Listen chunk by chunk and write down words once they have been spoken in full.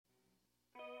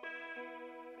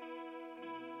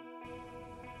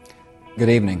Good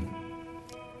evening.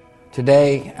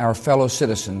 Today, our fellow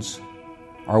citizens,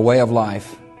 our way of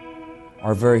life,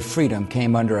 our very freedom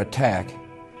came under attack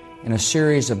in a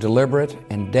series of deliberate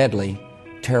and deadly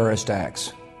terrorist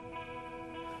acts.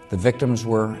 The victims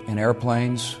were in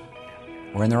airplanes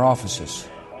or in their offices,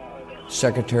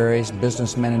 secretaries,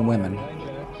 businessmen and women,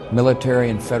 military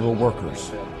and federal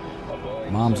workers,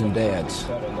 moms and dads,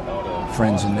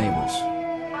 friends and neighbors.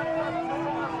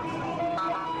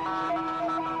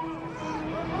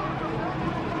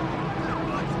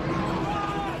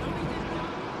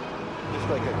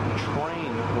 Like a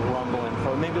train rumbling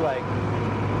for maybe like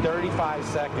 35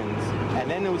 seconds, and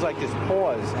then there was like this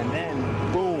pause, and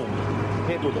then boom,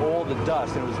 hit with all the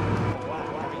dust, and it was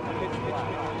pitch black.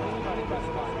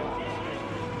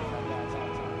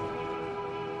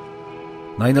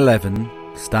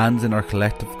 9/11 stands in our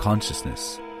collective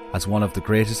consciousness as one of the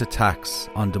greatest attacks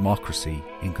on democracy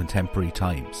in contemporary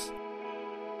times.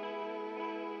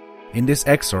 In this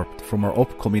excerpt from our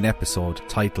upcoming episode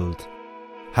titled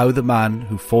How the Man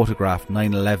Who Photographed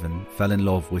 9/11 Fell in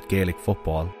Love with Gaelic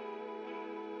Football,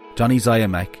 Johnny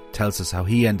Zymek tells us how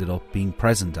he ended up being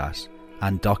present at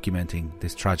and documenting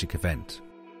this tragic event.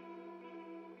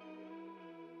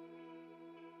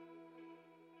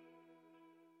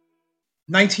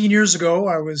 "19 years ago,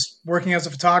 I was working as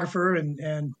a photographer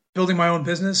and building my own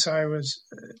business.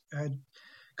 I'd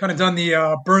kind of done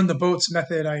the burn the boats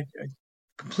method. I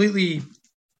completely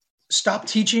stopped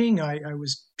teaching. I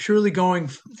was purely going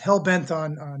hell-bent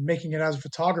on making it as a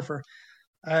photographer.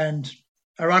 And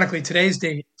ironically, today's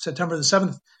date, September the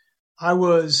 7th, I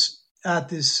was at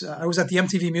the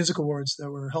MTV Music Awards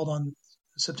that were held on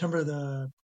September the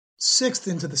 6th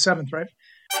into the 7th, right?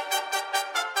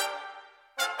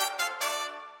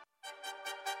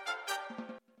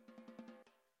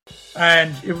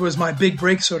 And it was my big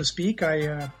break, so to speak.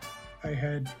 I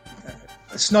had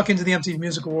snuck into the MTV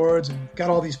Music Awards and got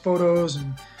all these photos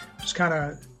and just kind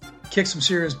of kicked some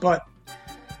serious butt.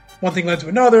 One thing led to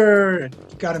another.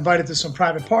 Got invited to some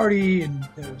private party, and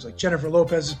it was like Jennifer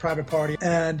Lopez's private party.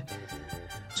 And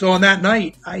so on that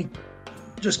night, I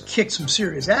just kicked some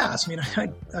serious ass. I mean,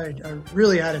 I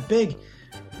really had it big.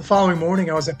 The following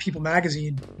morning, I was at People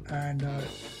Magazine, and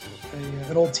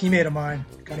an old teammate of mine,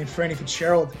 a guy named Franny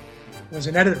Fitzgerald, was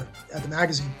an editor at the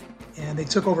magazine, and they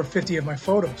took over 50 of my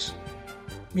photos.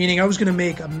 Meaning I was going to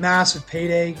make a massive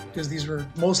payday because these were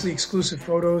mostly exclusive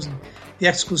photos, and the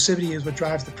exclusivity is what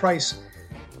drives the price.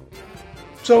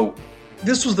 So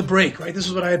this was the break, right? This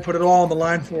is what I had put it all on the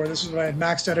line for. This is what I had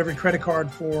maxed out every credit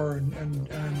card for,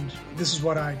 and this is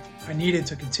what I needed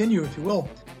to continue, if you will.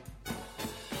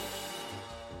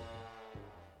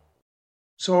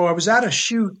 So I was at a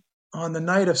shoot on the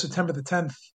night of September the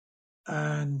 10th,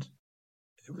 and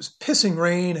it was pissing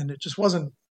rain, and it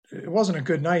wasn't a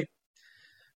good night.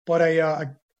 But I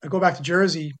go back to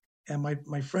Jersey, and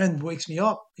my friend wakes me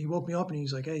up. He woke me up, and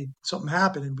he's like, "Hey, something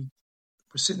happened." And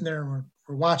we're sitting there, and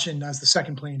we're watching as the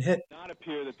second plane hit. It does not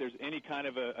appear that there's any kind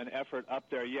of an effort up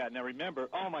there yet. Now remember,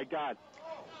 oh my God.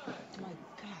 Oh my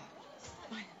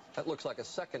God. That looks like a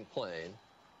second plane.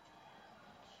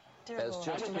 I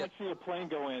did not see a plane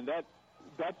go in. That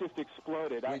just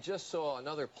exploded. We just saw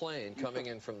another plane coming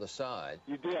in from the side.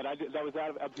 You did. That was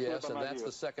out of yes, and that's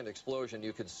the second explosion.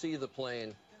 You could see the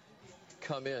plane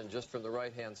come in just from the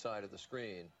right-hand side of the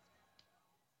screen.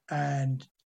 And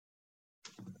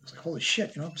I was like, holy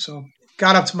shit, you know? So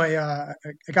got up to I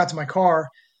got to my car,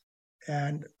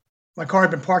 and my car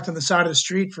had been parked on the side of the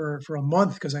street for a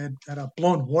month because I had a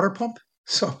blown water pump.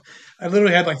 So I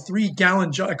literally had like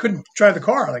 3-gallon I couldn't drive the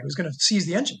car. Like, I was going to seize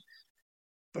the engine.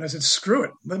 But I said, screw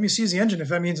it. Let me seize the engine if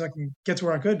that means I can get to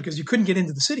where I could, because you couldn't get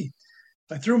into the city.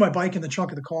 I threw my bike in the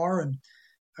trunk of the car, and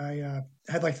I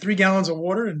had like 3 gallons of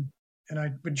water, and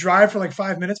I would drive for like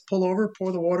 5 minutes, pull over,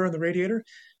 pour the water in the radiator.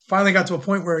 Finally got to a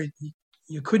point where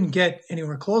you couldn't get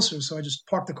anywhere closer. So I just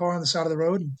parked the car on the side of the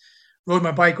road and rode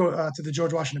my bike to the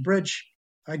George Washington Bridge.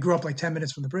 I grew up like 10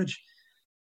 minutes from the bridge.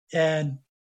 And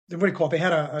what do you call it? They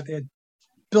had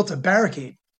built a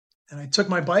barricade. And I took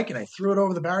my bike and I threw it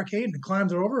over the barricade and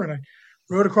climbed it over, and I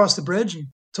rode across the bridge and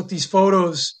took these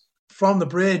photos from the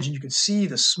bridge, and you could see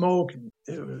the smoke, and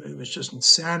it was just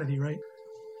insanity, right?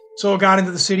 So I got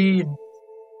into the city, and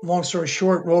long story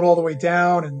short, rode all the way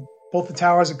down, and both the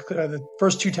towers, the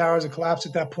first 2 towers had collapsed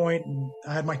at that point, and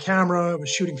I had my camera, I was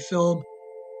shooting film,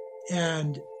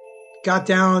 and got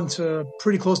down to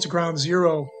pretty close to ground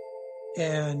zero,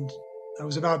 and I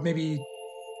was about maybe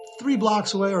 3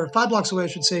 blocks away, or 5 blocks away, I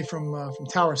should say, from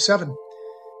Tower 7,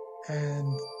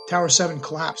 and Tower 7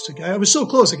 collapsed. I was so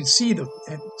close, I could see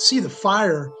the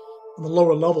fire on the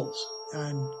lower levels,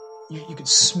 and you could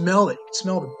smell it. You could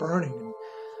smell it burning.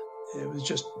 It was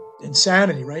just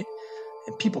insanity, right?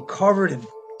 And people covered in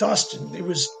dust, and it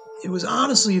was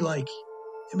honestly like,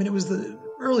 I mean, it was the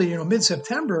early,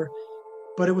 mid-September,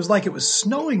 but it was like it was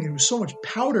snowing. There was so much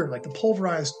powder, like the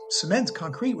pulverized cement,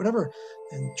 concrete, whatever,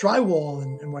 and drywall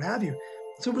and what have you.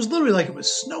 So it was literally like it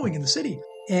was snowing in the city.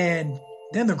 And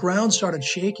then the ground started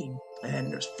shaking,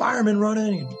 and there's firemen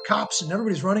running and cops and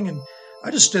everybody's running. And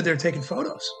I just stood there taking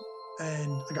photos,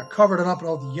 and I got covered up in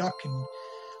all the yuck,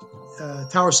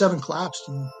 and Tower 7 collapsed,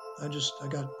 and I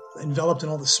got enveloped in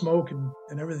all the smoke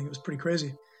and everything. It was pretty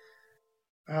crazy.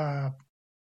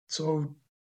 So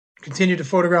continued to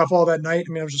photograph all that night.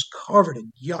 I mean, I was just covered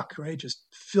in yuck, right? Just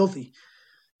filthy.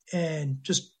 And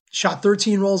just shot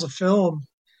 13 rolls of film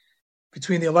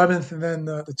between the 11th and then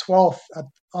the 12th.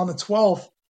 On the 12th,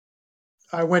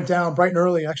 I went down bright and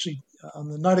early. Actually, on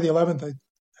the night of the 11th,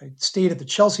 I stayed at the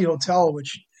Chelsea Hotel,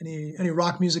 which any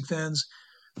rock music fans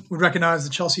would recognize the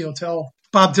Chelsea Hotel.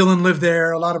 Bob Dylan lived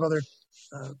there. A lot of other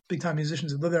big-time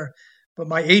musicians had lived there. But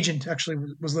my agent actually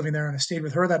was living there, and I stayed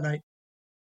with her that night.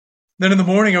 Then in the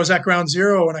morning, I was at Ground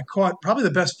Zero, and I caught probably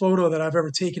the best photo that I've ever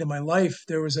taken in my life.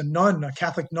 There was a nun, a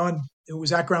Catholic nun, who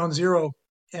was at Ground Zero,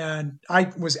 and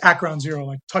I was at Ground Zero,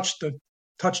 like touch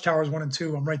towers 1 and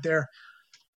 2. I'm right there.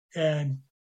 And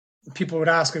people would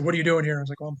ask, like, what are you doing here? I was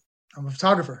like, well, I'm a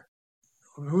photographer.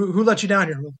 Who let you down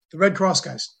here? Well, the Red Cross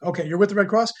guys. Okay, you're with the Red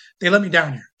Cross? They let me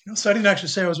down here. So I didn't actually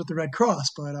say I was with the Red Cross,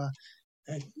 but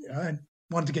I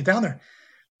wanted to get down there.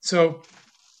 So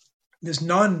this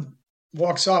nun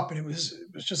walks up, and it was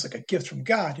just like a gift from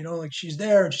God, like she's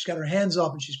there and she's got her hands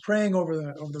up and she's praying over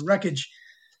the wreckage.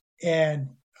 And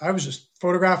I was just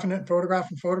photographing, and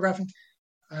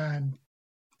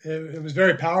it was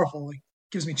very powerful. Like,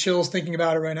 gives me chills thinking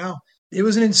about it right now. It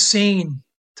was an insane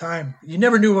time. You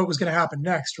never knew what was going to happen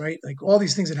next, right? Like, all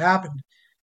these things had happened,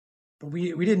 but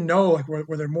we didn't know, like,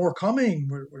 were there more coming?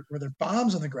 Were there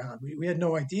bombs on the ground? We had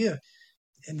no idea.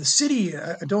 And the city,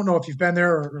 I don't know if you've been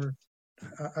there, or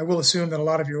I will assume that a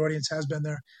lot of your audience has been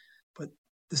there, but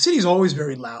the city is always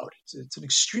very loud. It's an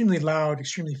extremely loud,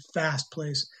 extremely fast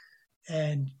place.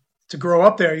 And to grow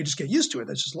up there, you just get used to it.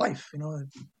 That's just life.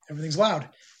 Everything's loud,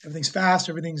 everything's fast,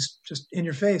 everything's just in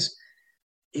your face.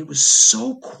 It was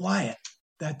so quiet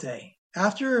that day.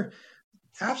 After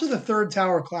the third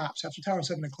tower collapsed, after Tower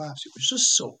 7 collapsed, it was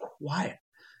just so quiet.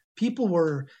 People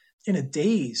were in a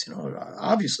daze,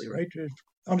 obviously, right?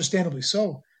 Understandably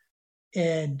so.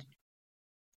 And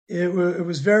it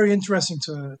was very interesting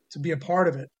to be a part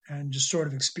of it and just sort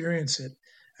of experience it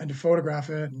and to photograph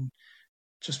it, and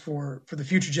just for the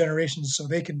future generations, so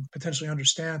they can potentially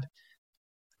understand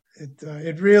it.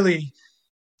 It really,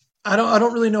 I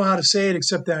don't really know how to say it,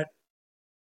 except that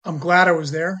I'm glad I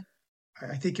was there.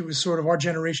 I think it was sort of our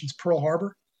generation's Pearl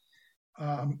Harbor.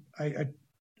 I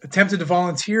attempted to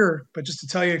volunteer, but just to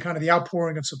tell you kind of the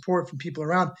outpouring of support from people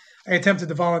around, I attempted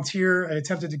to volunteer. I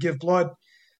attempted to give blood,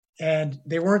 and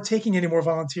they weren't taking any more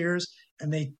volunteers,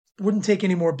 and they wouldn't take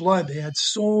any more blood. They had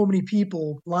so many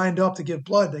people lined up to give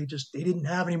blood. They didn't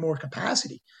have any more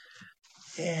capacity.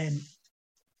 And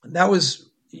that was,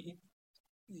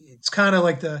 it's kind of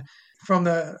like the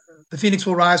Phoenix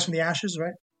will rise from the ashes,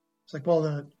 right? It's like, well,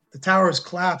 the towers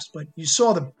collapsed, but you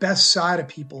saw the best side of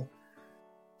people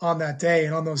on that day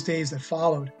and on those days that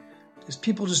followed. Because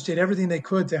people just did everything they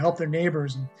could to help their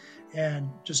neighbors, and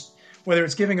just, whether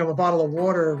it's giving them a bottle of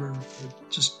water, or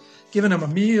just giving them a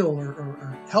meal,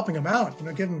 or helping them out,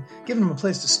 giving them a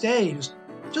place to stay,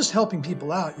 just helping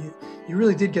people out. You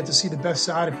really did get to see the best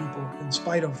side of people in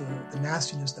spite of the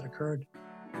nastiness that occurred.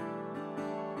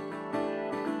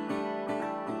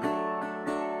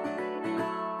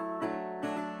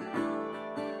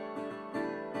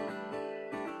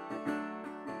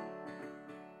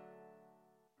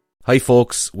 Hi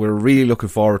folks, we're really looking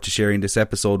forward to sharing this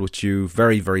episode with you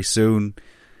very, very soon.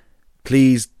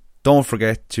 Please don't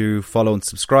forget to follow and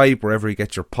subscribe wherever you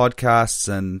get your podcasts,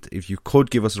 and if you could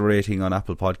give us a rating on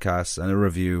Apple Podcasts and a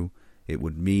review, it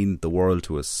would mean the world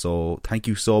to us. So thank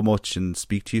you so much, and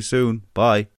speak to you soon. Bye.